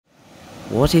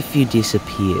What if you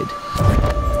disappeared?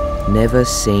 Never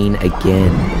seen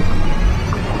again.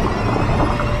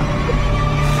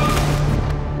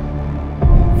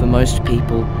 For most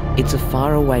people, it's a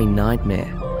faraway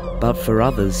nightmare, but for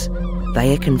others,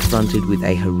 they are confronted with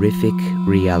a horrific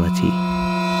reality.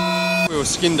 We were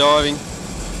skin diving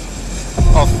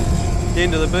off the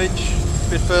end of the beach, a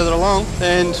bit further along,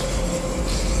 and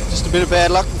just a bit of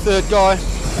bad luck. The third guy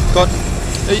got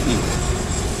eaten.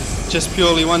 Just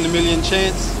purely 1 in a million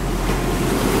chance.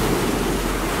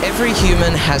 Every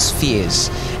human has fears,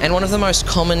 and one of the most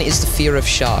common is the fear of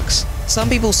sharks. Some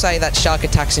people say that shark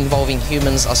attacks involving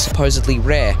humans are supposedly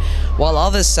rare, while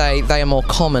others say they are more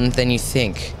common than you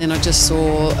think. And I just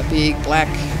saw a big black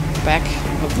back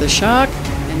of the shark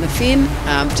and the fin,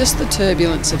 just the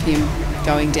turbulence of him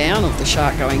going down, of the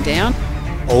shark going down.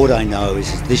 All I know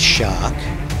is that this shark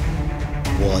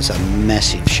was a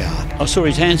massive shark. I saw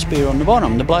his hand spear on the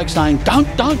bottom. The bloke saying, don't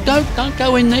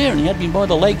go in there. And he had me by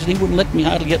the legs and he wouldn't let me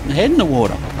hardly get my head in the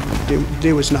water.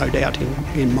 There was no doubt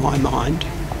in my mind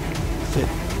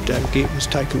that Geert was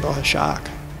taken by a shark.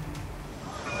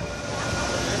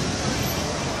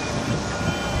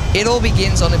 It all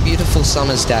begins on a beautiful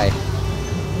summer's day,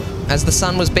 as the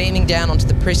sun was beaming down onto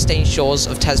the pristine shores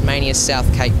of Tasmania's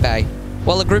South Cape Bay,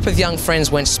 while a group of young friends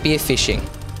went spearfishing.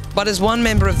 But as one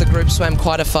member of the group swam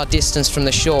quite a far distance from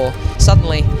the shore,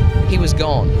 suddenly he was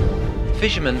gone.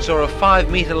 Fishermen saw a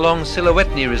 5-metre-long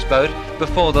silhouette near his boat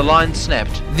before the line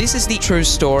snapped. This is the true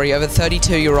story of a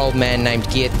 32-year-old man named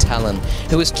Geert Talen,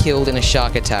 who was killed in a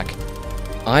shark attack.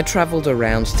 I travelled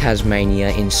around Tasmania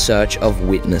in search of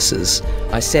witnesses.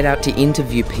 I set out to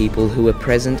interview people who were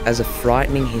present as a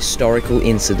frightening historical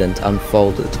incident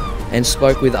unfolded, and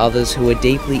spoke with others who were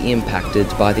deeply impacted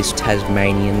by this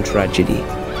Tasmanian tragedy.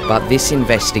 But this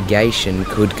investigation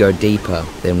could go deeper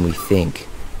than we think.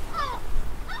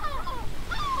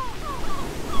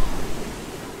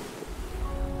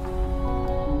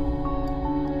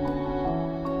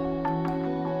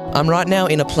 I'm right now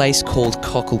in a place called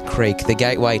Cockle Creek, the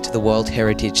gateway to the World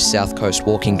Heritage South Coast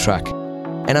walking track.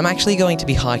 And I'm actually going to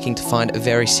be hiking to find a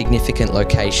very significant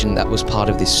location that was part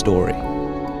of this story.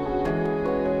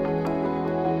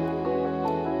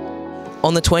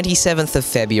 On the 27th of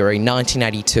February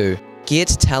 1982, Geert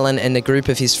Talen and a group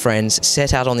of his friends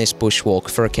set out on this bushwalk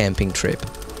for a camping trip.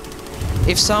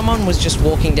 If someone was just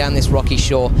walking down this rocky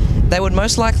shore, they would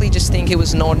most likely just think it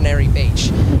was an ordinary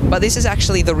beach. But this is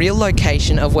actually the real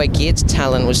location of where Geert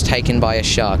Talen was taken by a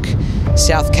shark,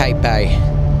 South Cape Bay.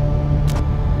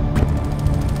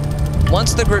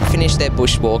 Once the group finished their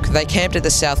bushwalk, they camped at the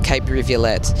South Cape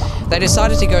Rivulet. They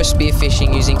decided to go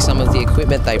spearfishing using some of the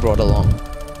equipment they brought along.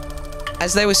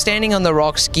 As they were standing on the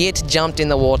rocks, Geert jumped in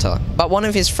the water, but one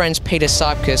of his friends, Peter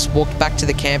Sypkes, walked back to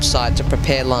the campsite to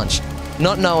prepare lunch,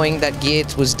 not knowing that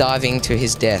Geert was diving to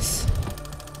his death.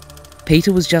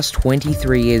 Peter was just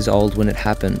 23 years old when it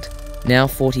happened. Now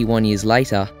 41 years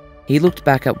later, he looked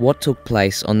back at what took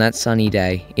place on that sunny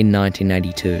day in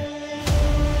 1982.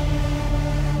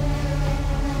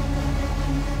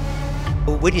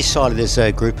 Well, we decided as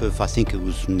a group of, I think it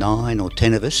was 9 or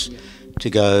 10 of us, to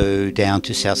go down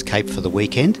to South Cape for the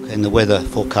weekend, and the weather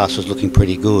forecast was looking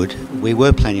pretty good. We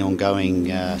were planning on going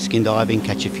skin diving,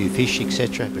 catch a few fish,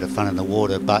 etc., a bit of fun in the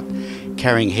water, but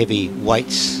carrying heavy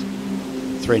weights,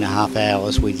 3.5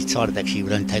 hours, we decided actually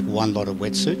we'd only take one set of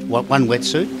wetsuit,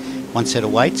 one set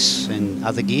of weights and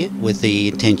other gear, with the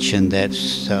intention that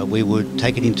we would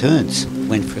take it in turns.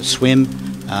 Went for a swim.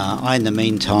 I, in the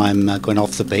meantime, went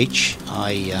off the beach.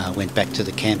 I went back to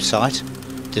the campsite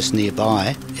just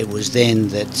nearby. It was then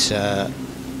that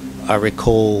I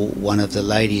recall one of the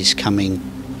ladies coming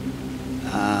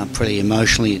pretty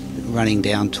emotionally, running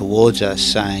down towards us,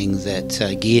 saying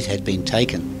that Geert had been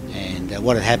taken. And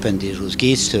what had happened was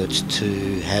Geert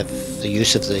to have the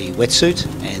use of the wetsuit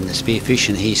and the spearfish,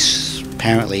 and he's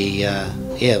apparently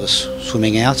was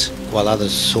swimming out, while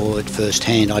others saw it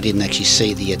firsthand. I didn't actually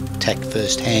see the attack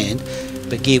firsthand,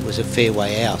 but Geert was a fair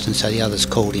way out, and so the others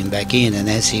called him back in, and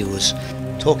as he was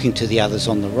talking to the others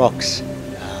on the rocks,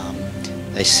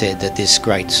 they said that this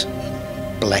great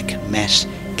black mass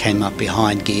came up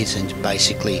behind Geert and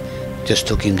basically just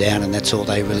took him down, and that's all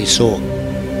they really saw.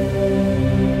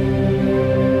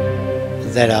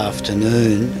 That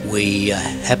afternoon we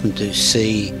happened to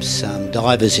see some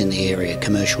divers in the area,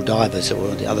 commercial divers that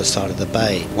were on the other side of the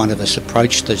bay. One of us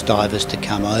approached those divers to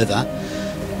come over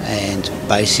and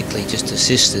basically just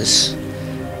assist us.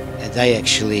 They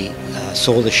actually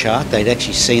saw the shark. They'd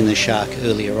actually seen the shark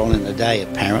earlier on in the day,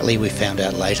 apparently. We found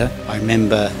out later. I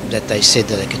remember that they said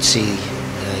that they could see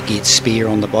Geert's spear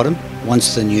on the bottom,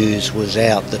 Once the news was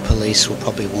out, the police will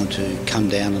probably want to come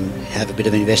down and have a bit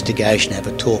of an investigation, have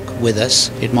a talk with us.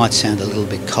 It might sound a little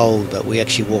bit cold, but we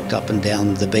actually walked up and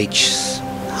down the beach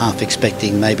half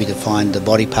expecting maybe to find the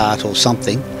body part or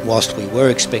something. Whilst we were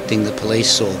expecting the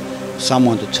police or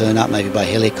someone to turn up, maybe by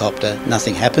helicopter,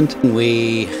 nothing happened.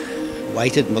 We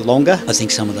waited longer. I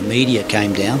think some of the media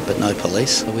came down, but no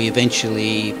police. We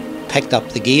eventually packed up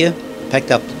the gear,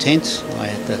 packed up the tents. I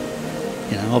had to,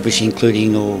 obviously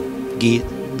including all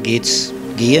Geert's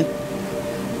gear,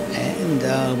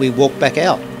 and we walked back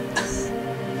out.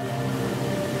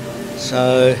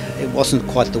 So it wasn't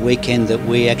quite the weekend that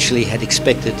we actually had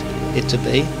expected it to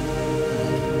be,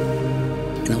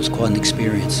 and it was quite an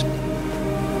experience.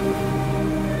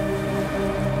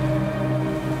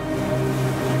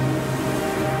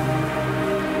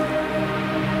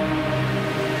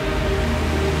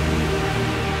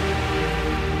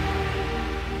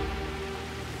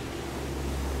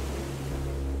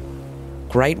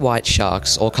 Great white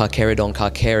sharks, or Carcharodon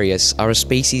carcharius, are a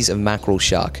species of mackerel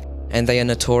shark, and they are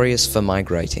notorious for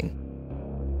migrating.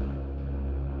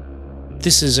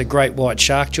 This is a great white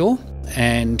shark jaw,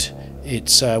 and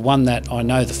it's one that I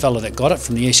know the fella that got it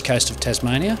from the east coast of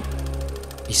Tasmania.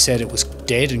 He said it was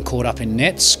dead and caught up in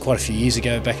nets quite a few years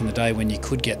ago, back in the day when you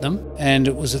could get them. And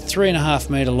it was a 3.5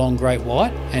 metre long great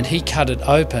white, and he cut it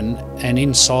open, and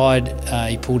inside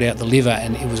he pulled out the liver,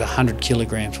 and it was 100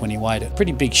 kilograms when he weighed it.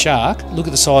 Pretty big shark. Look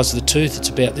at the size of the tooth, it's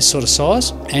about this sort of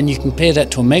size. And you compare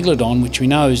that to a megalodon, which we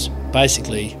know is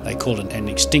basically, they call it an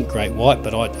extinct great white,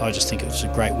 but I just think it was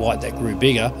a great white that grew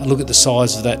bigger. And look at the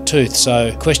size of that tooth.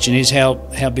 So the question is, how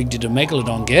big did a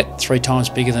megalodon get? 3 times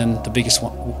bigger than the biggest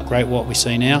great white we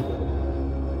see now.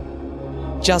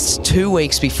 Just 2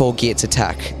 weeks before Geert's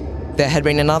attack, there had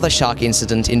been another shark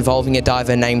incident involving a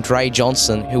diver named Ray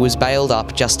Johnson who was bailed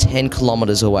up just 10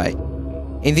 kilometres away.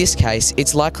 In this case,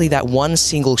 it's likely that one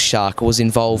single shark was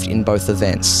involved in both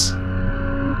events.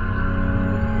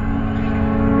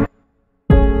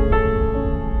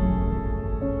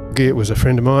 Geert was a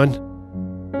friend of mine.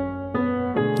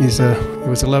 He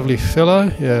was a lovely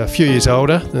fellow, a few years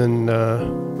older than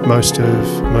most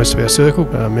of our circle,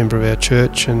 a member of our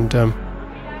church, and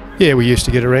we used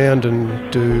to get around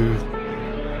and do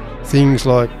things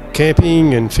like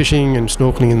camping and fishing and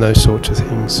snorkelling and those sorts of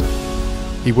things.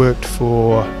 He worked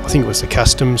for, I think it was the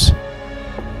customs,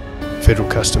 federal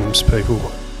customs people,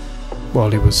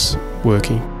 while he was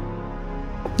working.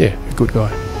 Yeah, a good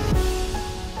guy.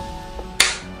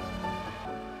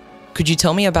 Could you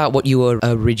tell me about what you were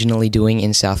originally doing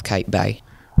in South Cape Bay?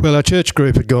 Well, our church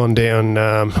group had gone down,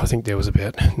 I think there was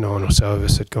about 9 or so of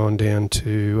us had gone down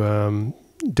to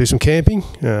do some camping,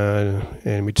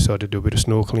 and we decided to do a bit of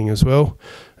snorkelling as well,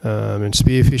 and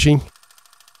spear fishing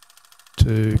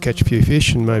to catch a few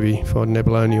fish and maybe find an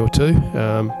abalone or two.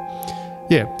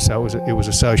 So it was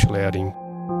a social outing.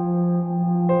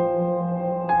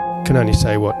 I can only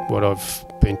say what I've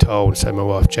been told. So my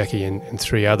wife Jackie and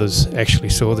 3 others actually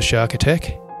saw the shark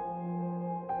attack.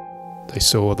 They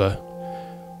saw the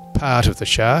part of the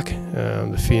shark,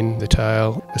 the fin, the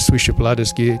tail, a swish of blood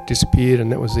as Geert disappeared,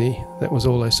 and that was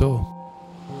all they saw.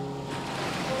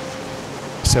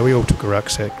 So we all took a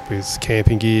rucksack with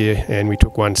camping gear, and we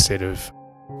took 1 set of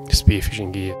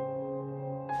spearfishing gear.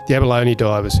 The abalone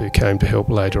divers who came to help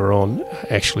later on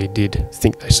actually did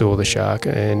think they saw the shark,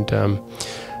 and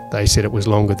they said it was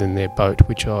longer than their boat,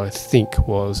 which I think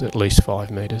was at least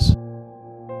 5 metres.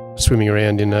 Swimming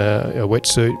around in a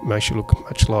wetsuit makes you look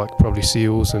much like probably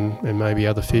seals and maybe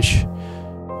other fish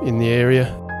in the area.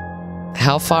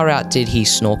 How far out did he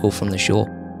snorkel from the shore?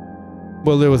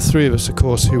 Well, there were 3 of us, of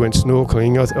course, who went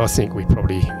snorkelling. I think we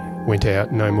probably went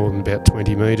out no more than about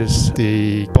 20 metres.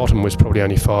 The bottom was probably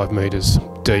only 5 metres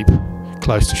deep,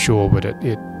 close to shore, but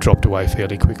it dropped away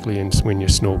fairly quickly, and when you're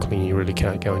snorkelling you really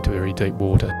can't go into very deep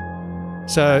water.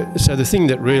 So the thing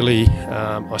that really,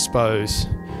 I suppose,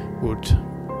 would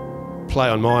play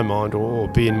on my mind or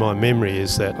be in my memory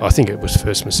is that I think it was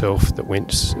first myself that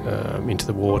went into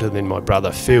the water, then my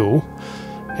brother Phil,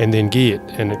 and then Geert,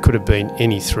 and it could have been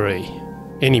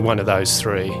any one of those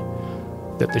 3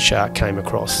 that the shark came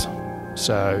across.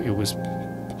 So it was,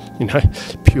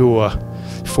 pure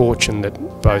fortune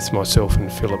that both myself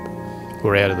and Philip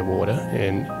were out of the water,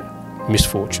 and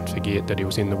misfortune for Geert that he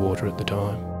was in the water at the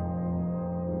time.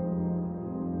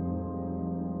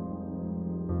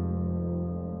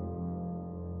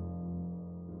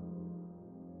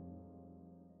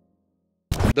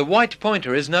 The white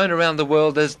pointer is known around the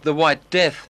world as the White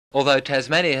Death, although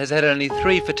Tasmania has had only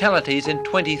 3 fatalities in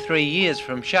 23 years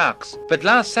from sharks. But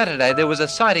last Saturday there was a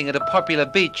sighting at a popular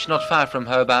beach not far from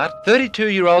Hobart.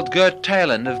 32-year-old Geert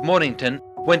Talen of Mornington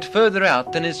went further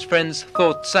out than his friends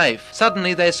thought safe.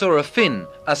 Suddenly they saw a fin,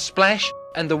 a splash,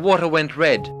 and the water went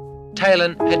red.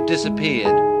 Talen had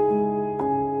disappeared.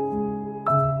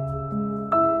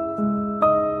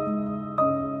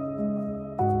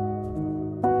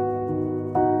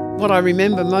 What I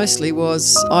remember mostly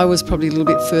was I was probably a little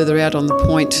bit further out on the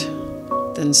point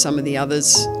than some of the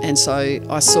others, and so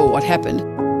I saw what happened.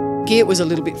 Geert was a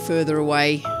little bit further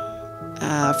away,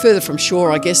 further from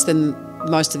shore, I guess, than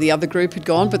most of the other group had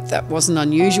gone, but that wasn't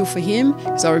unusual for him,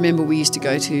 because I remember we used to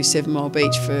go to 7 Mile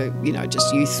Beach for, you know,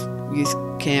 just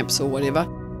youth camps or whatever.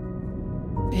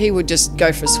 He would just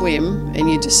go for a swim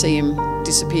and you'd just see him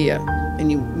disappear,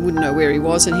 and you wouldn't know where he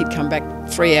was, and he'd come back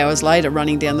 3 hours later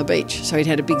running down the beach. So he'd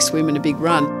had a big swim and a big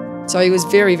run. So he was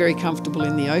very, very comfortable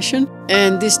in the ocean.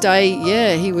 And this day,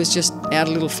 yeah, he was just out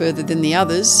a little further than the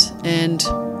others, and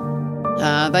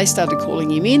they started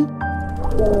calling him in.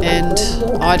 And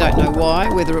I don't know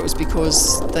why, whether it was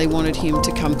because they wanted him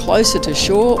to come closer to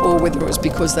shore or whether it was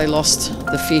because they lost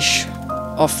the fish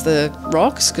off the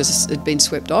rocks because it had been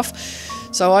swept off.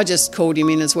 So I just called him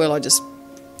in as well. I just,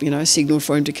 you know, signalled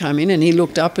for him to come in, and he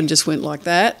looked up and just went like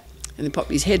that and then popped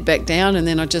his head back down, and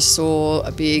then I just saw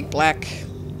a big black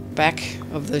back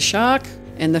of the shark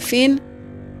and the fin,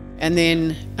 and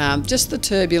then just the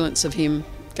turbulence of him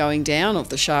going down, of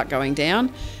the shark going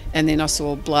down. And then I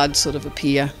saw blood sort of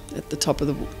appear at the top of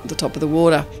the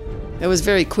water. It was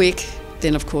very quick.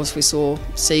 Then, of course, we saw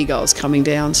seagulls coming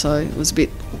down, so it was a bit,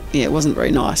 yeah, it wasn't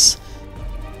very nice.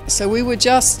 So we were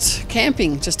just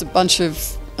camping, just a bunch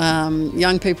of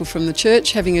young people from the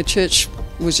church, having a church,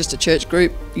 it was just a church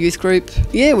group, youth group.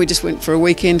 Yeah, we just went for a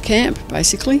weekend camp,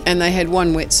 basically. And they had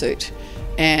one wetsuit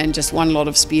and just one lot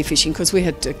of spearfishing because we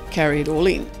had to carry it all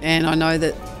in. And I know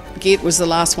that Geert was the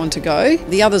last one to go.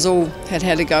 The others all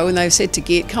had a go, and they said to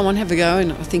Geert, come on, have a go.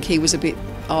 And I think he was a bit,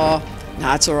 oh,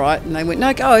 no, it's all right. And they went,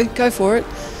 no, go for it.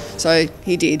 So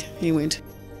he did, he went.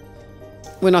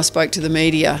 When I spoke to the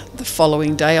media the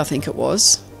following day, I think it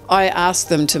was, I asked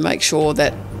them to make sure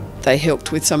that they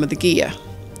helped with some of the gear.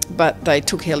 But they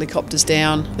took helicopters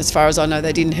down. As far as I know,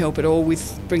 they didn't help at all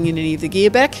with bringing any of the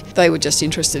gear back. They were just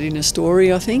interested in a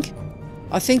story, I think.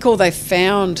 I think all they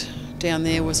found down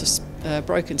there was a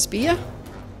broken spear.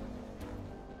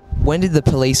 When did the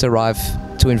police arrive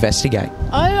to investigate?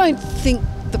 I don't think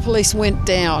the police went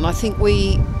down. I think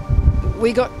we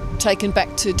got taken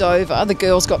back to Dover. The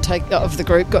girls of the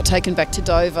group got taken back to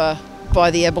Dover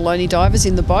by the abalone divers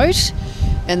in the boat,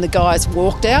 and the guys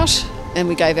walked out, and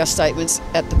we gave our statements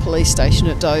at the police station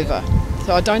at Dover.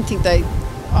 So I don't think they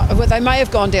may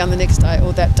have gone down the next day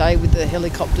or that day with the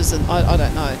helicopters, and I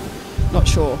don't know, not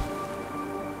sure.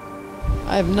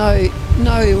 I have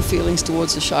no ill feelings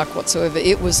towards the shark whatsoever.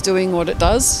 It was doing what it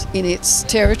does in its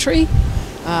territory.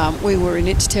 We were in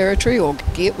its territory, or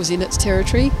Geert was in its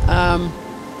territory.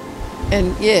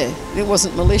 And yeah, it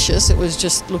wasn't malicious, it was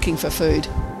just looking for food.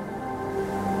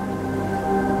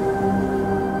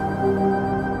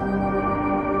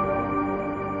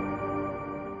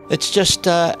 It's just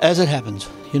as it happens.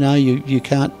 You know, you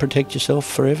can't protect yourself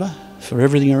forever for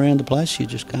everything around the place. You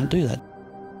just can't do that.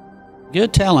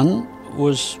 Geert Talen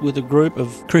was with a group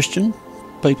of Christian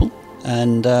people,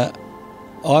 and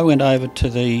I went over to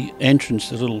the entrance,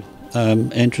 the little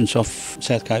entrance off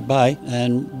South Cape Bay,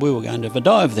 and we were going to have a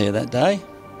dive there that day.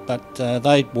 But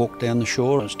they walked down the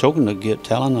shore. I was talking to Geert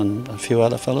Talen and a few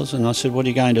other fellas, and I said, what are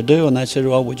you going to do? And they said,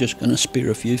 well, we're just going to spear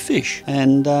a few fish.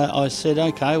 And I said,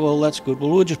 okay, well, that's good. Well,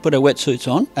 we'll just put our wetsuits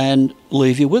on and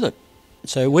leave you with it.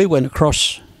 So we went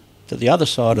across to the other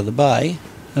side of the bay,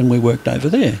 and we worked over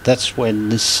there. That's when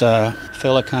this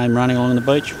fella came running along the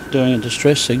beach doing a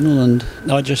distress signal, and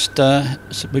I just,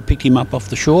 we picked him up off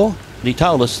the shore. He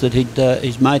told us that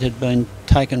his mate had been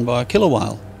taken by a killer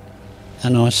whale.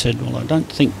 And I said, well, I don't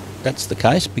think that's the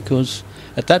case, because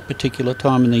at that particular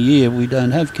time in the year we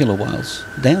don't have killer whales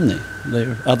down there.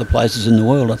 There are other places in the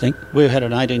world, I think. We had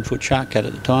an 18-foot shark cat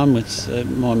at the time with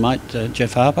my mate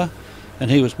Jeff Harper,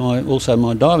 and he was also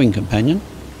my diving companion.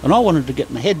 And I wanted to get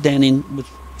my head down in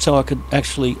so I could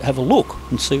actually have a look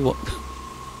and see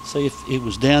if it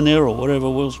was down there or whatever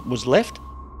was left.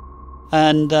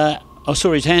 And I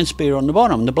saw his hand spear on the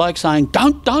bottom. The bloke saying,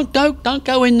 don't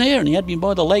go in there. And he had me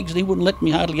by the legs and he wouldn't let me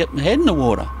hardly get my head in the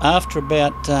water. After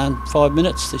about 5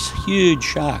 minutes, this huge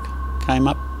shark came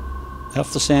up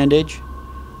off the sand edge,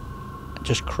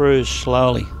 just cruised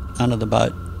slowly under the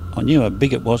boat. I knew how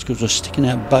big it was because it was sticking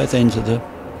out both ends of the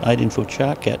 18-foot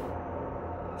shark cat.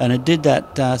 And it did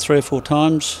that 3 or 4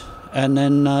 times, and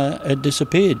then it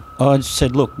disappeared. I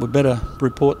said, look, we better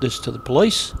report this to the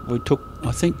police. We took,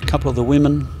 I think, a couple of the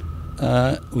women,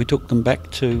 we took them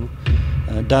back to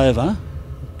Dover,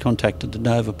 contacted the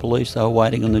Dover police. They were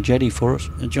waiting on the jetty for us.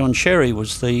 And John Sherry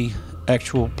was the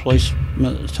actual policeman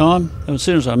at the time. And as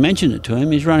soon as I mentioned it to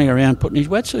him, he's running around putting his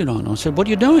wetsuit on. I said, "What are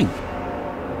you doing?"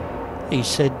 He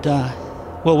said,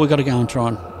 "Well, we've got to go and try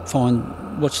and find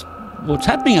what's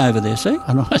happening over there, see?"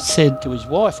 And I said to his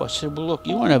wife, I said, "Well, look,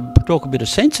 you want to talk a bit of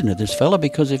sense into this fella,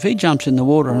 because if he jumps in the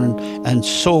water and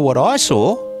saw what I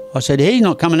saw," I said, "he's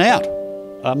not coming out."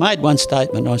 I made one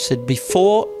statement. I said,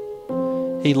 "Before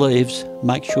he leaves,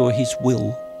 make sure his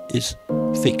will is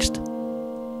fixed."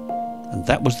 And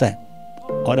that was that.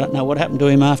 I don't know what happened to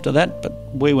him after that, but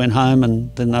we went home and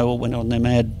then they all went on their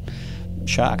mad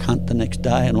shark hunt the next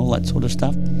day and all that sort of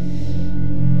stuff.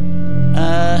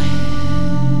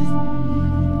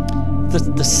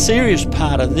 The serious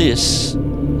part of this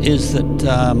is that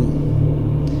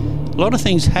a lot of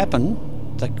things happen.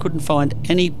 They couldn't find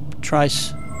any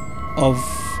trace of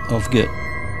Geert.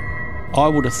 I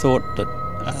would have thought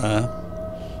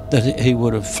that he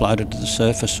would have floated to the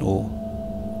surface, or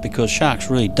because sharks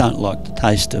really don't like the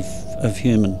taste of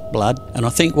human blood. And I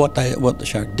think what the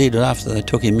shark did after they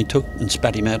took him, he took and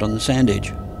spat him out on the sand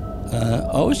edge.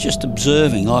 I was just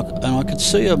observing, and I could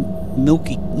see a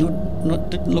milky,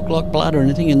 didn't look like blood or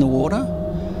anything in the water.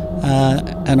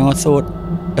 And I thought,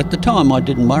 at the time, I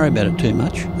didn't worry about it too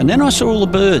much. And then I saw all the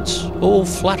birds all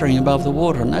fluttering above the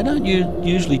water, and they don't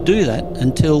usually do that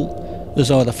until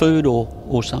there's either food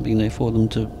or something there for them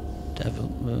to have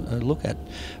a look at.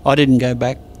 I didn't go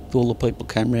back. All the people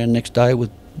came around next day with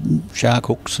shark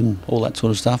hooks and all that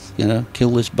sort of stuff,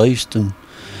 kill this beast and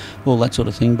all that sort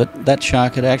of thing. But that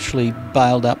shark had actually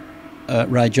bailed up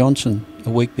Ray Johnson a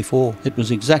week before. It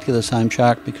was exactly the same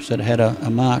shark because it had a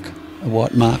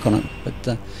white mark on it.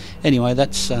 But anyway,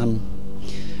 that's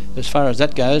as far as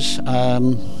that goes. I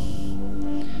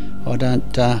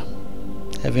don't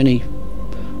have any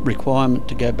requirement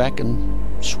to go back and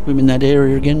swim in that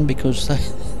area again, because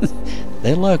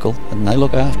they're local and they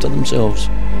look after themselves.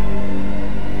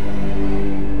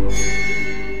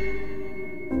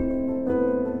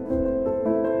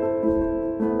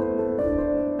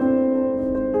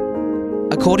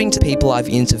 According to people I've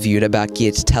interviewed about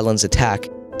Geert Talen's attack,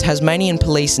 Tasmanian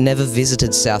police never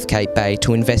visited South Cape Bay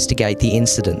to investigate the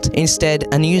incident. Instead,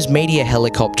 a news media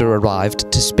helicopter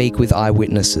arrived to speak with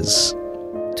eyewitnesses.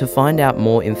 To find out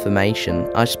more information,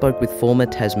 I spoke with former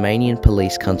Tasmanian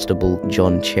Police Constable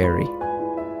John Cherry.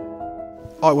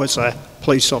 I was a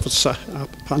police officer up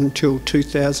until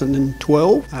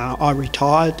 2012. I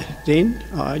retired then.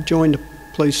 I joined the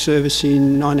police service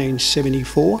in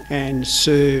 1974 and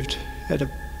served at a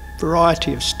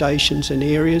variety of stations and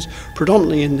areas,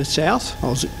 predominantly in the south. I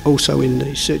was also in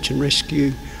the search and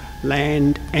rescue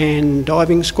land and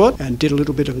diving squad, and did a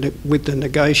little bit with the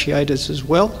negotiators as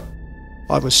well.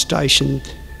 I was stationed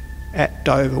at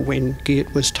Dover when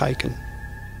Geert was taken.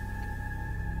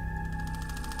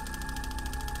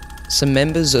 Some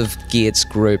members of Geert's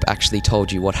group actually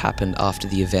told you what happened after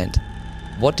the event.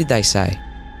 What did they say?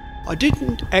 I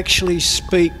didn't actually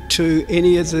speak to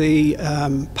any of the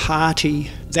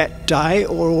party that day,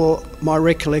 or my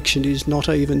recollection is not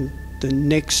even the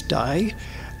next day.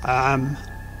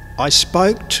 I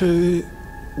spoke to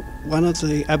one of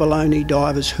the abalone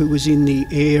divers who was in the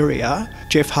area,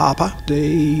 Jeff Harper.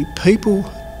 The people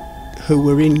who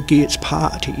were in Geert's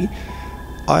party,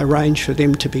 I arranged for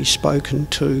them to be spoken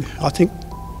to. I think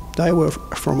they were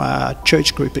from a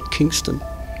church group at Kingston.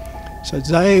 So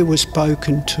they were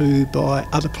spoken to by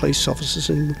other police officers,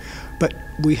 but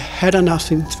we had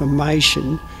enough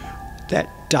information that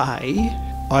day.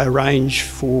 I arranged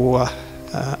for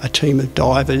a team of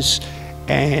divers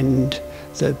and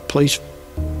the police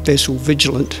vessel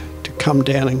Vigilant to come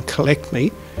down and collect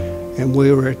me, and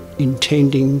we were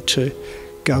intending to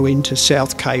go into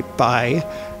South Cape Bay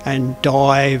and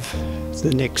dive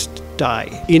the next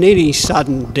day. In any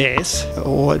sudden death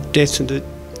or death under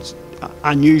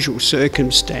unusual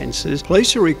circumstances,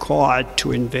 police are required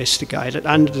to investigate it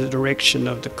under the direction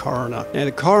of the coroner. Now,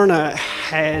 the coroner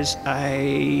has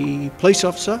a police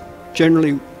officer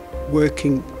generally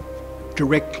working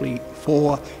directly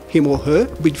for him or her.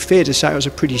 It'd be fair to say it was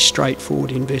a pretty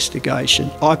straightforward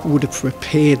investigation. I would have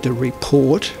prepared the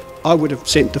report. I would have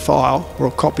sent the file, or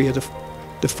a copy of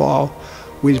the file,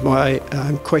 with my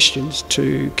questions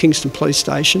to Kingston Police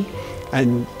Station,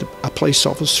 and a police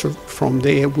officer from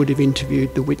there would have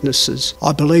interviewed the witnesses.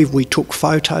 I believe we took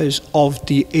photos of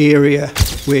the area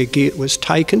where Geert was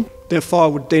taken. The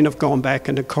file would then have gone back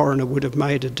and the coroner would have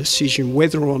made a decision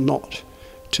whether or not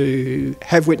to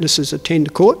have witnesses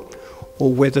attend court,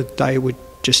 or whether they would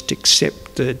just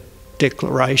accept the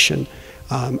declaration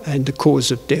and the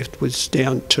cause of death was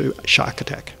down to a shark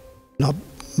attack. And I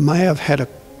may have had a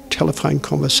telephone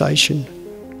conversation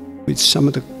with some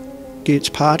of the Geert's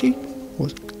party or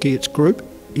Geert's group.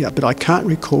 Yeah, but I can't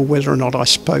recall whether or not I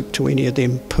spoke to any of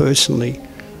them personally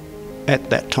at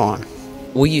that time.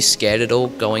 Were you scared at all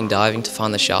going diving to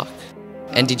find the shark?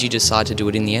 And did you decide to do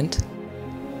it in the end?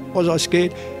 Was I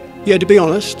scared? Yeah, to be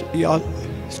honest, yeah,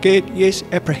 scared, yes,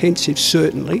 apprehensive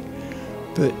certainly,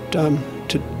 but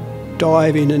to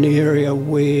dive in an area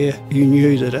where you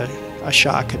knew that a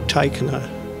shark had taken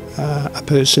a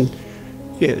person,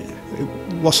 yeah,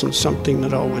 it wasn't something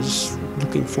that I was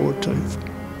looking forward to,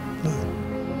 no.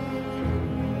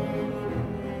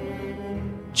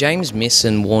 James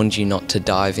Mison warned you not to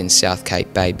dive in South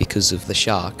Cape Bay because of the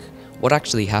shark. What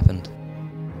actually happened?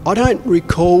 I don't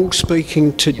recall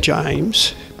speaking to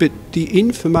James, but the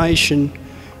information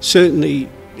certainly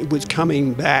was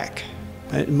coming back.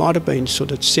 It might have been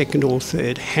sort of second or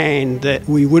third hand that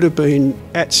we would have been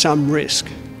at some risk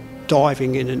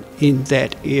diving in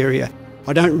that area.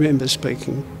 I don't remember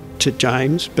speaking to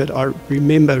James, but I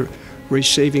remember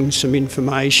receiving some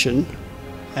information,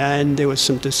 and there was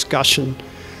some discussion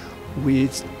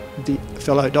with the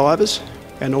fellow divers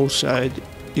and also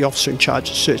the officer in charge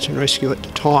of search and rescue at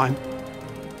the time,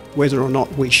 whether or not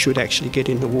we should actually get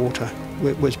in the water.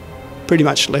 It was pretty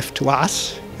much left to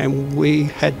us, and we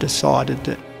had decided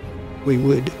that we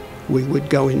would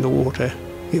go in the water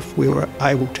if we were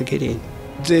able to get in.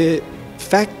 The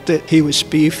fact that he was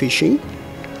spearfishing,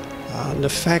 the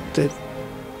fact that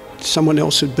someone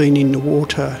else had been in the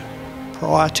water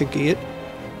prior to Geert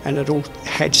and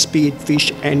had speared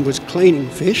fish and was cleaning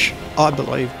fish, I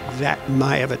believe that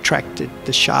may have attracted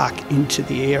the shark into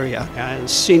the area. And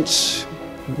since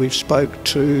we've spoke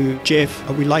to Jeff,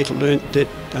 we later learnt that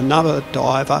another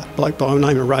diver, a bloke by the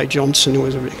name of Ray Johnson, who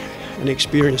was an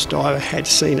experienced diver, had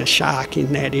seen a shark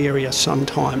in that area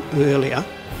sometime earlier.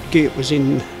 Geert was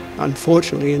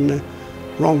unfortunately in the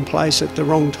wrong place at the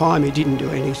wrong time. He didn't do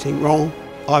anything wrong.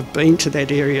 I've been to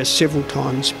that area several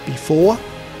times before.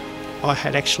 I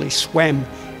had actually swam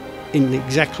in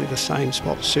exactly the same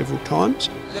spot several times.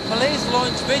 The police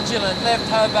launched Vigilant left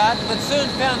Hobart, but soon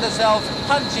found herself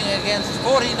punching against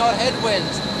 40-knot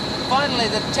headwinds. Finally,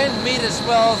 the 10-metre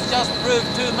swells just proved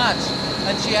too much,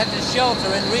 and she had to shelter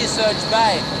in Research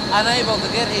Bay, unable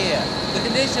to get here. The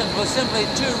conditions were simply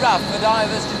too rough for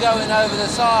divers to go in over the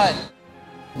side.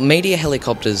 Media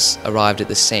helicopters arrived at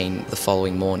the scene the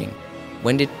following morning.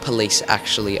 When did police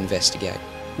actually investigate?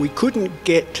 We couldn't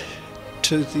get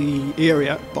to the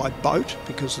area by boat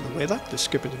because of the weather. The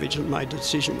skipper of the Vigilant made the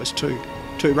decision it was too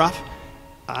rough.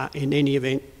 In any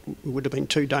event, it would have been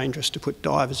too dangerous to put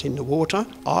divers in the water.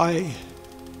 I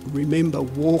remember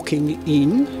walking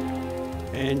in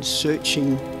and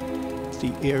searching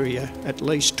the area at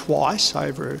least twice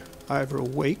over a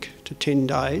week to 10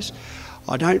 days.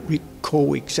 I don't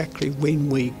recall exactly when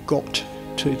we got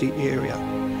to the area.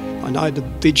 I know the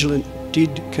Vigilant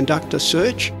did conduct a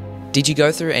search. Did you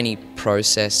go through any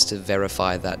process to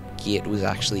verify that Geert was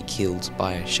actually killed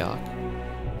by a shark?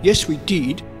 Yes, we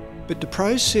did, but the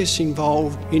process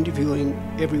involved interviewing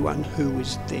everyone who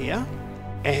was there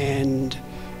and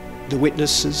the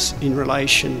witnesses in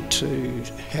relation to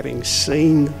having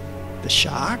seen the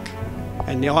shark,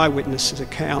 and the eyewitnesses'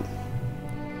 account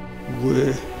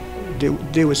were,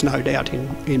 there was no doubt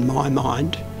in my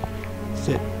mind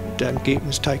that Geert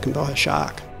was taken by a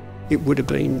shark. It would have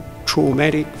been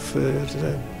traumatic for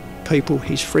the people,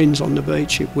 his friends on the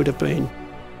beach. It would have been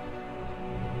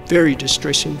very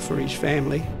distressing for his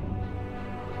family.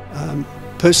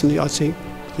 Personally, I think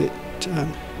that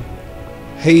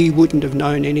he wouldn't have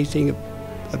known anything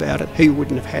about it. He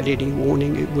wouldn't have had any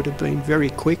warning. It would have been very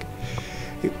quick.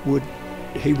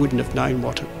 He wouldn't have known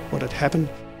what had happened.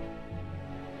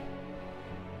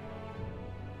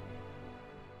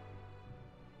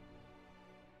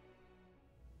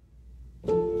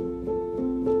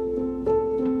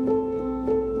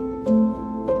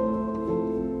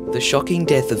 The shocking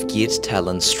death of Geert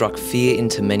Talen struck fear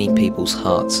into many people's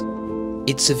hearts.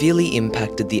 It severely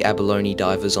impacted the abalone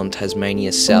divers on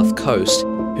Tasmania's south coast,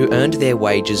 who earned their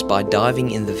wages by diving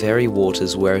in the very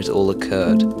waters where it all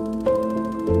occurred.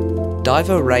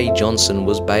 Diver Ray Johnson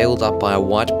was bailed up by a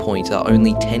white pointer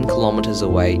only 10 kilometres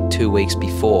away 2 weeks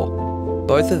before.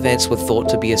 Both events were thought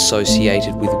to be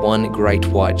associated with one great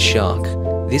white shark.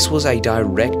 This was a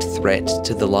direct threat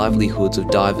to the livelihoods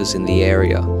of divers in the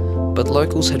area, but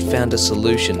locals had found a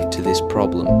solution to this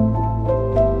problem.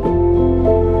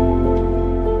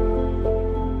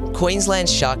 Queensland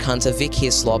shark hunter Vic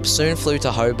Hislop soon flew to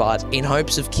Hobart in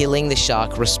hopes of killing the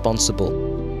shark responsible.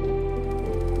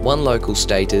 One local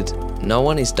stated, "No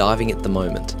one is diving at the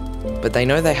moment, but they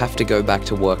know they have to go back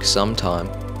to work sometime.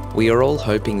 We are all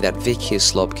hoping that Vic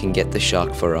Hislop can get the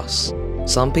shark for us.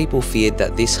 Some people feared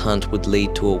that this hunt would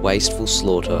lead to a wasteful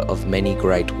slaughter of many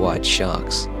great white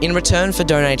sharks. In return for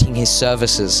donating his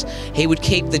services, he would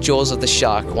keep the jaws of the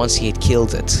shark once he had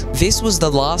killed it. This was the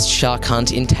last shark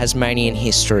hunt in Tasmanian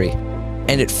history,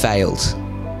 and it failed.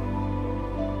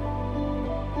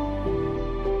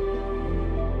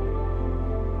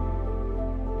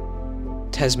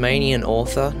 Tasmanian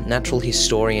author, natural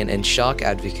historian and shark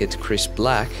advocate Chris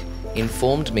Black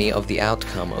informed me of the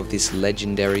outcome of this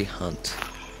legendary hunt.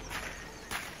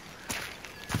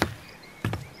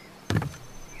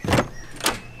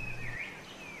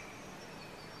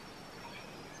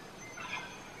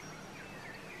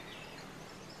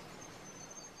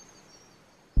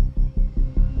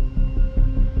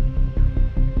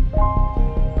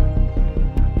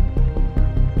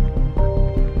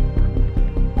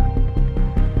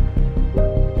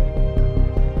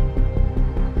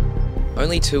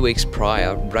 Only 2 weeks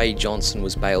prior, Ray Johnson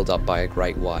was bailed up by a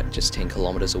great white just 10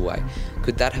 kilometres away.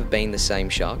 Could that have been the same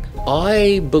shark?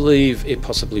 I believe it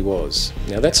possibly was.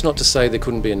 Now that's not to say there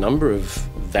couldn't be a number of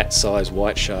that size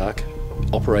white shark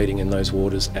operating in those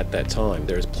waters at that time.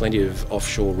 There is plenty of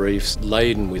offshore reefs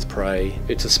laden with prey.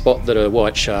 It's a spot that a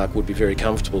white shark would be very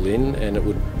comfortable in, and it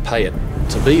would pay it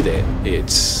to be there.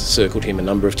 It's circled him a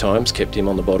number of times, kept him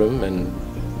on the bottom and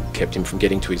kept him from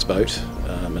getting to his boat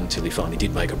until he finally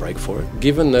did make a break for it.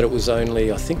 Given that it was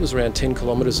only, I think it was around 10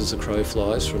 kilometres as a crow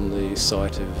flies from the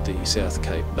site of the South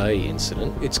Cape Bay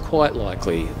incident, it's quite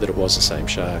likely that it was the same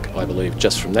shark, I believe,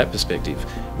 just from that perspective.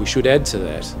 We should add to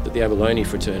that the abalone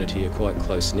fraternity are quite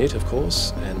close-knit, of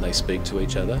course, and they speak to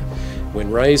each other. When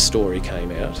Ray's story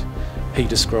came out, he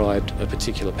described a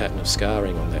particular pattern of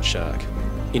scarring on that shark.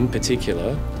 In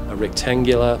particular, a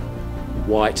rectangular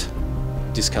white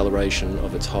discoloration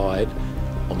of its hide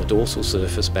on the dorsal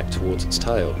surface back towards its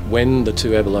tail. When the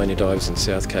 2 abalone divers in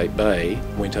South Cape Bay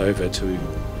went over to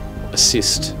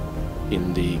assist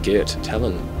in the Geert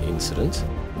Talen incident,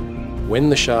 when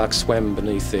the shark swam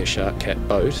beneath their shark cat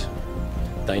boat,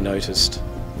 they noticed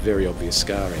very obvious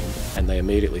scarring, and they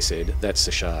immediately said, that's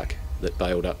the shark that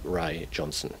bailed up Ray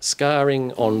Johnson.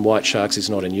 Scarring on white sharks is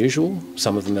not unusual.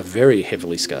 Some of them are very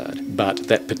heavily scarred, but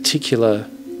that particular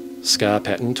scar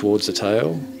pattern towards the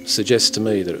tail suggests to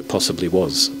me that it possibly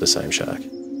was the same shark.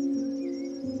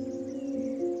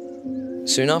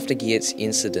 Soon after Geert's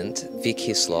incident, Vic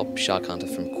Hislop, shark hunter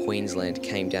from Queensland,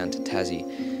 came down to Tassie.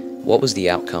 What was the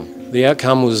outcome? The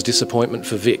outcome was disappointment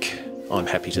for Vic, I'm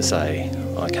happy to say.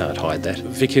 I can't hide that.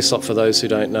 Vic Hislop, for those who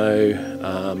don't know,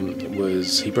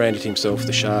 he branded himself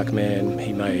the Shark Man.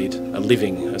 He made a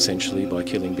living, essentially, by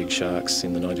killing big sharks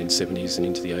in the 1970s and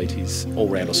into the 80s, all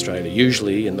around Australia,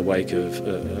 usually in the wake of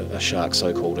a shark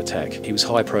so-called attack. He was a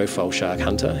high-profile shark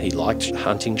hunter. He liked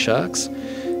hunting sharks,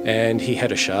 and he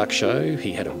had a shark show.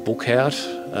 He had a book out.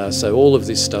 So all of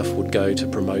this stuff would go to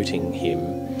promoting him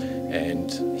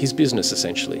and his business,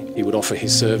 essentially. He would offer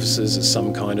his services as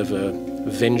some kind of a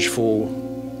vengeful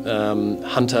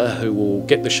hunter who will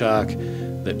get the shark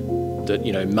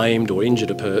that maimed or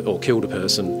injured or killed a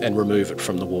person and remove it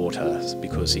from the water,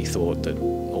 because he thought that,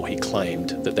 or he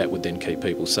claimed that would then keep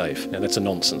people safe. Now that's a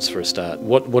nonsense for a start.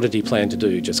 What did he plan to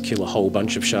do? Just kill a whole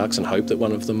bunch of sharks and hope that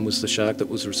one of them was the shark that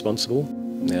was responsible?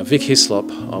 Now Vic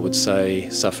Hislop, I would say,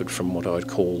 suffered from what I would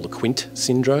call the Quint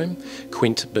syndrome,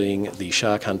 Quint being the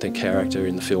shark hunter character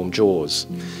in the film Jaws.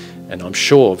 And I'm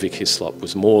sure Vic Hislop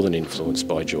was more than influenced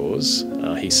by Jaws.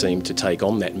 He seemed to take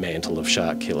on that mantle of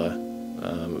shark killer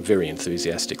very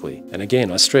enthusiastically. And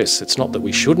again, I stress, it's not that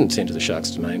we shouldn't enter the shark's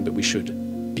domain, but we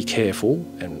should be careful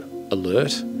and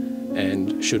alert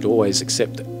and should always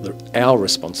accept our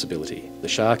responsibility. The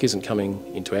shark isn't coming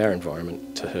into our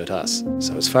environment to hurt us.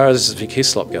 So as far as Vic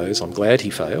Hislop goes, I'm glad he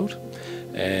failed,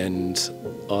 and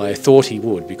I thought he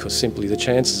would, because simply the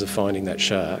chances of finding that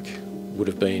shark would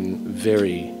have been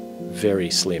very, very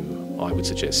slim, I would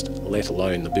suggest, let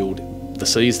alone the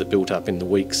seas that built up in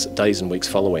the days and weeks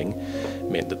following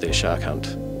meant that their shark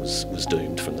hunt was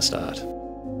doomed from the start.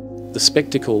 The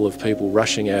spectacle of people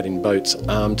rushing out in boats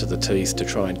armed to the teeth to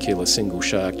try and kill a single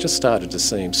shark just started to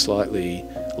seem slightly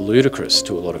ludicrous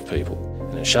to a lot of people.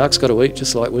 And a shark's got to eat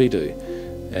just like we do.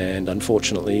 And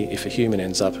unfortunately, if a human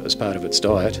ends up as part of its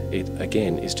diet, it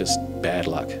again is just bad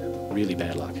luck, really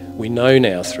bad luck. We know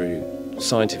now through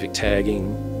scientific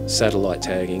tagging, satellite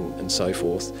tagging and so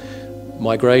forth,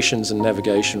 migrations and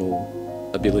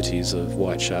navigational abilities of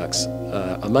white sharks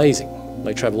are amazing.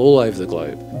 They travel all over the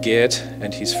globe. Geert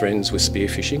and his friends were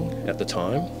spearfishing at the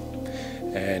time,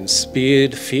 And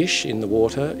speared fish in the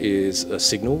water is a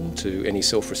signal to any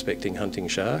self-respecting hunting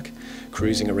shark.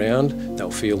 Cruising around,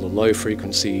 they'll feel the low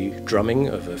frequency drumming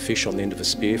of a fish on the end of a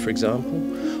spear, for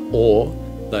example, or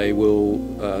they will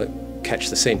catch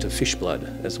the scent of fish blood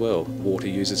as well. Water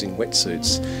users in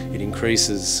wetsuits. It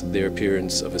increases their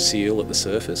appearance of a seal at the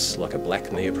surface, like a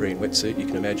black neoprene wetsuit, you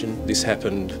can imagine. This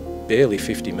happened barely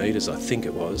 50 metres, I think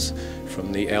it was,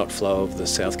 from the outflow of the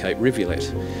South Cape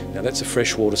rivulet. Now that's a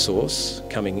freshwater source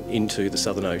coming into the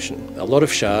Southern Ocean. A lot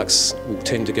of sharks will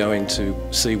tend to go into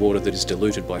seawater that is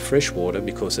diluted by freshwater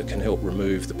because it can help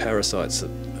remove the parasites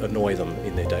that annoy them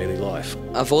in their daily life.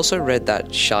 I've also read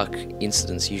that shark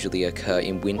incidents usually occur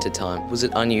in winter time. Was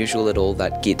it unusual at all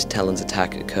that Geert Talen's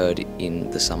attack occurred in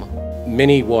the summer?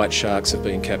 Many white sharks have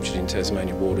been captured in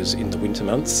Tasmanian waters in the winter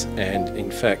months, and in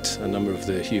fact a number of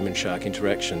the human-shark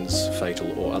interactions,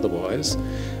 fatal or otherwise,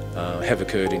 have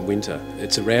occurred in winter.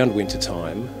 It's around winter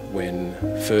time when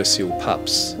fur seal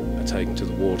pups are taken to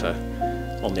the water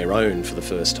on their own for the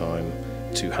first time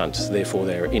to hunt, therefore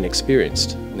they're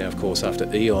inexperienced. Now of course after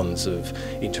eons of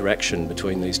interaction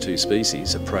between these two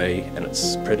species, a prey and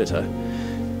its predator,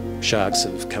 sharks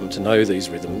have come to know these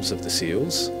rhythms of the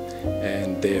seals,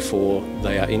 and therefore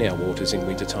they are in our waters in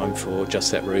wintertime for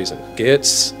just that reason.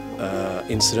 Geert's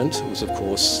incident was of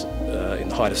course in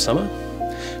the height of summer,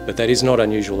 but that is not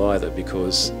unusual either,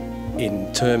 because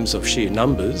in terms of sheer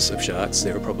numbers of sharks,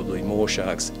 there are probably more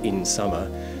sharks in summer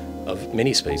of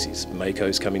many species.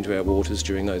 Makos come into our waters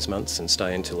during those months and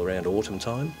stay until around autumn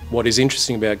time. What is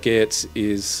interesting about Geert's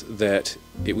is that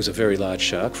it was a very large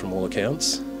shark from all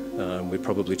accounts. We're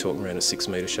probably talking around a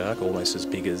 6-metre shark, almost as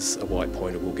big as a white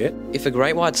pointer will get. If a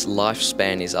great white's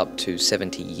lifespan is up to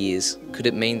 70 years, could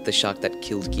it mean the shark that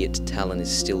killed Geert Talen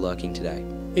is still lurking today?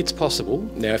 It's possible.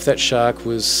 Now if that shark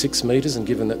was 6 metres, and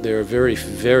given that there are very,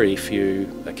 very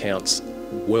few accounts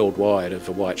worldwide of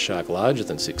a white shark larger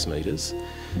than 6 metres,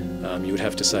 you would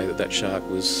have to say that that shark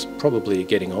was probably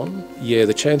getting on. Yeah,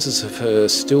 the chances of her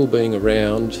still being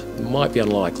around might be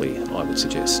unlikely, I would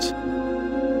suggest.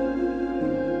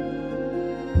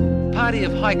 A party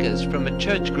of hikers from a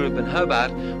church group in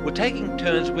Hobart were taking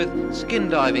turns with skin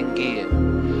diving gear.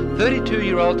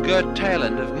 32-year-old Geert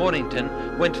Talen of Mornington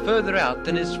went further out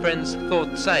than his friends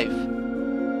thought safe.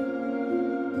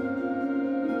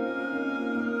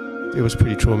 It was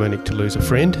pretty traumatic to lose a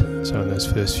friend, so in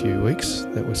those first few weeks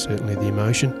that was certainly the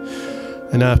emotion.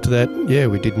 And after that, yeah,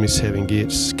 we did miss having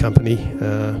Geert's company.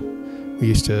 We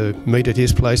used to meet at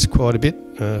his place quite a bit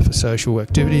for social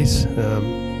activities.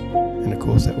 And of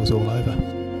course that was all over.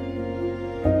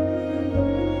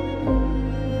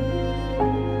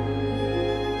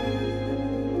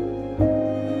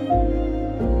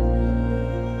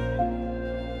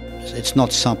 It's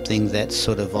not something that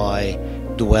sort of I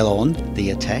dwell on, the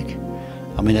attack.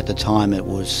 I mean, at the time it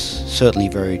was certainly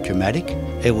very dramatic.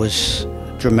 It was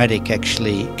dramatic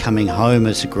actually coming home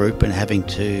as a group and having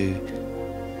to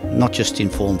not just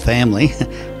inform family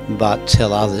but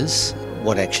tell others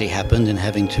what actually happened, and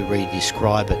having to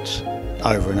re-describe it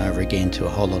over and over again to a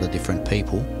whole lot of different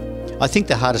people. I think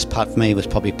the hardest part for me was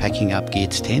probably packing up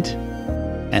Geert's tent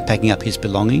and packing up his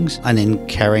belongings and then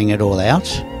carrying it all out.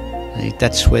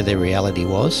 That's where the reality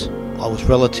was. I was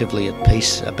relatively at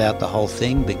peace about the whole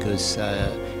thing because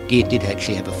Geert did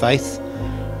actually have a faith,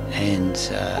 and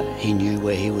he knew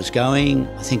where he was going.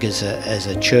 I think as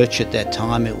a church at that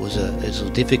time it was a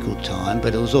difficult time,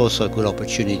 but it was also a good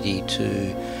opportunity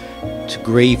to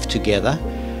grieve together.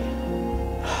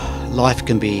 Life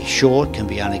can be short, can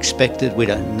be unexpected.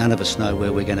 None of us know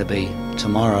where we're going to be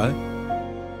tomorrow. And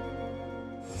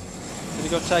he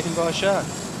got taken by a shark.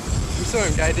 We saw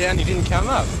him go down, he didn't come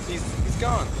up. He's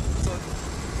gone.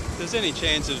 If there's any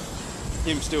chance of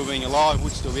him still being alive,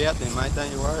 would still be out there, mate,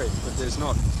 don't you worry. But there's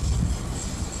not.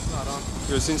 Not on.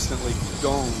 He was instantly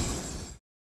gone.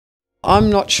 I'm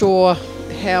not sure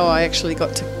how I actually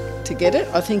got to get it.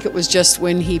 I think it was just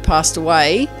when he passed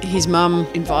away, his mum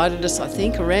invited us, I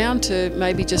think, around to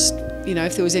maybe just, you know,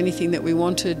 if there was anything that we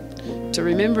wanted to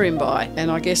remember him by. And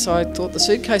I guess I thought the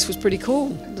suitcase was pretty cool,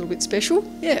 a little bit special.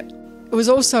 Yeah. It was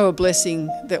also a blessing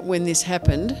that when this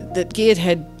happened, that Geert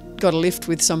had got a lift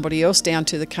with somebody else down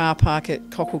to the car park at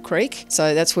Cockle Creek.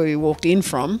 So that's where we walked in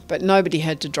from, but nobody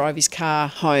had to drive his car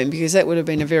home, because that would have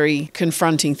been a very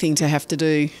confronting thing to have to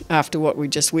do after what we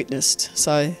just witnessed.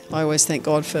 So I always thank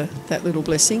God for that little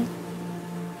blessing.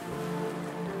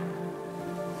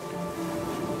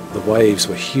 The waves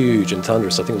were huge and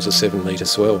thunderous. I think it was a 7-metre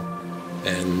swell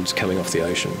and coming off the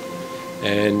ocean.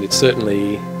 And it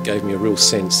certainly gave me a real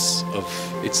sense of,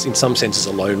 it's in some senses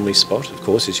a lonely spot, of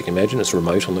course, as you can imagine. It's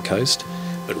remote on the coast,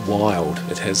 but wild.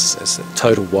 It has a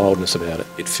total wildness about it.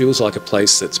 It feels like a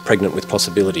place that's pregnant with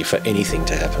possibility for anything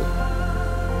to happen.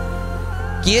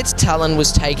 Geert Talen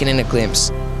was taken in a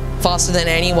glimpse, faster than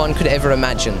anyone could ever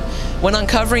imagine. When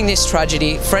uncovering this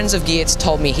tragedy, friends of Geert's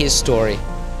told me his story.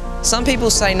 Some people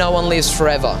say no one lives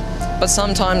forever, but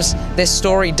sometimes their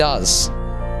story does.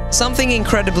 Something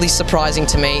incredibly surprising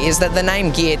to me is that the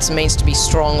name Geert means to be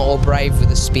strong or brave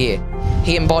with a spear.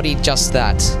 He embodied just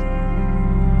that.